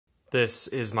This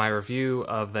is my review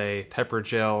of a pepper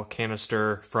gel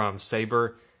canister from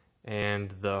SABRE and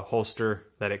the holster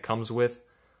that it comes with.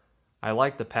 I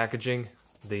like the packaging.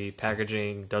 The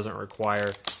packaging doesn't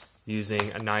require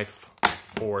using a knife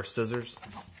or scissors.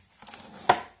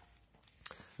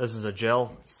 This is a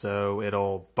gel, so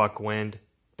it'll buck wind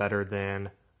better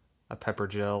than a pepper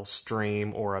gel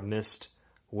stream or a mist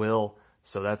will,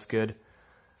 so that's good.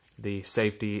 The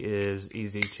safety is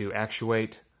easy to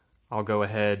actuate. I'll go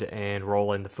ahead and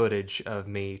roll in the footage of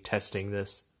me testing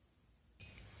this.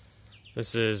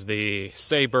 This is the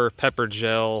SABRE pepper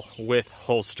gel with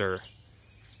holster.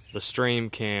 The stream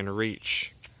can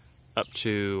reach up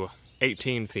to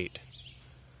 18 feet.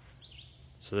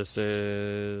 So this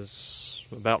is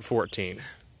about 14.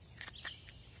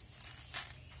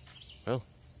 Well,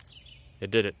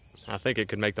 it did it. I think it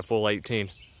could make the full 18.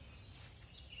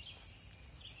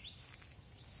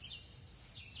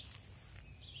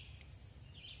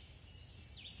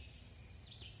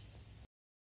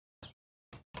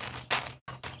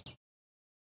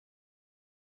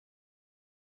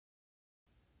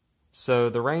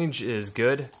 So the range is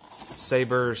good.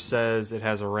 SABRE says it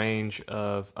has a range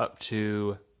of up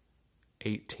to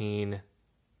 18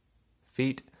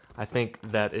 feet. I think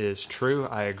that is true.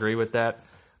 I agree with that.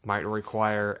 Might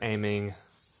require aiming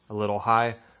a little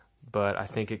high, but I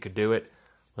think it could do it.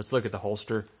 Let's look at the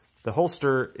holster. The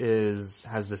holster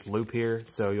has this loop here,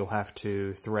 so you'll have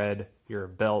to thread your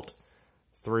belt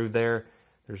through there.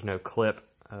 There's no clip.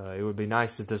 It would be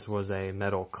nice if this was a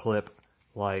metal clip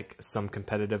like some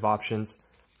competitive options.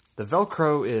 The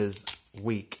Velcro is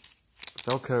weak.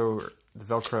 The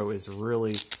Velcro is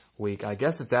really weak. I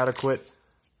guess it's adequate.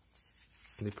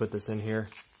 Let me put this in here.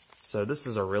 So this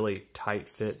is a really tight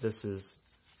fit. This is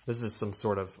some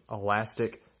sort of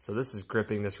elastic. So this is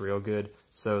gripping this real good.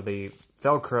 So the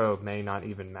Velcro may not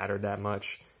even matter that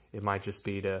much. It might just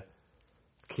be to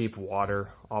keep water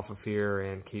off of here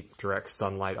and keep direct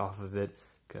sunlight off of it,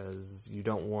 because you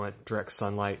don't want direct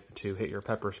sunlight to hit your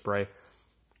pepper spray.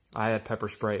 I had pepper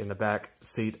spray in the back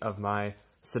seat of my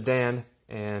sedan,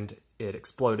 and it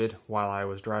exploded while I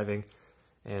was driving,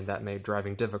 and that made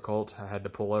driving difficult. I had to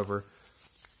pull over.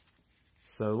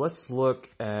 So let's look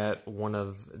at one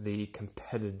of the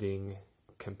competitive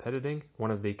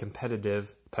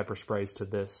pepper sprays to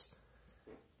this.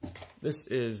 This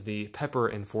is the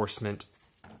Pepper Enforcement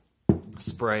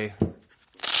spray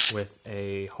with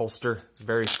a holster.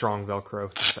 Very strong Velcro.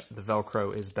 The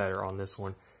Velcro is better on this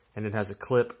one. And it has a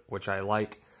clip, which I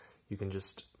like. You can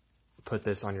just put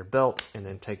this on your belt and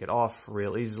then take it off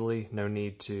real easily. No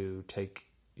need to take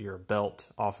your belt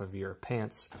off of your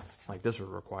pants like this would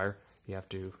require. You have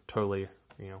to totally,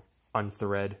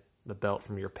 unthread the belt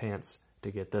from your pants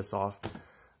to get this off,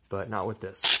 but not with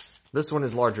this. This one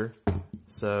is larger,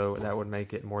 so that would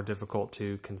make it more difficult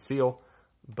to conceal,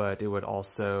 but it would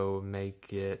also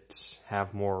make it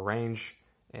have more range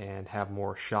and have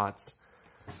more shots.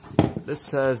 This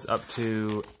says up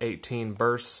to 18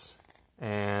 bursts,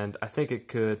 and I think it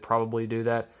could probably do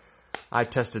that. I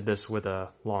tested this with a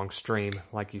long stream,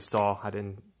 like you saw. I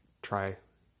didn't try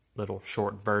little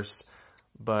short bursts,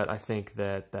 but I think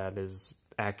that that is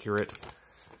accurate.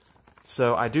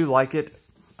 So I do like it.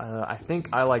 I think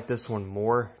I like this one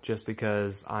more just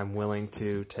because I'm willing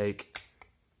to take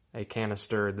a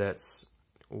canister that's,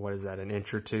 an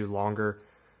inch or two longer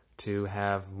to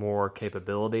have more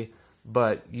capability.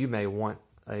 But you may want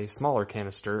a smaller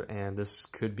canister, and this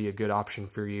could be a good option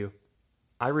for you.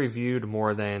 I reviewed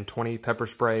more than 20 pepper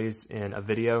sprays in a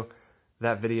video.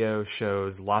 That video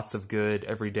shows lots of good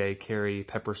everyday carry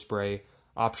pepper spray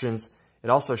options.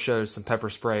 It also shows some pepper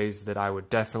sprays that I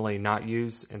would definitely not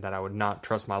use and that I would not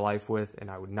trust my life with and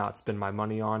I would not spend my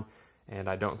money on, and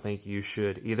I don't think you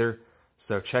should either.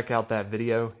 So check out that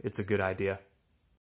video. It's a good idea.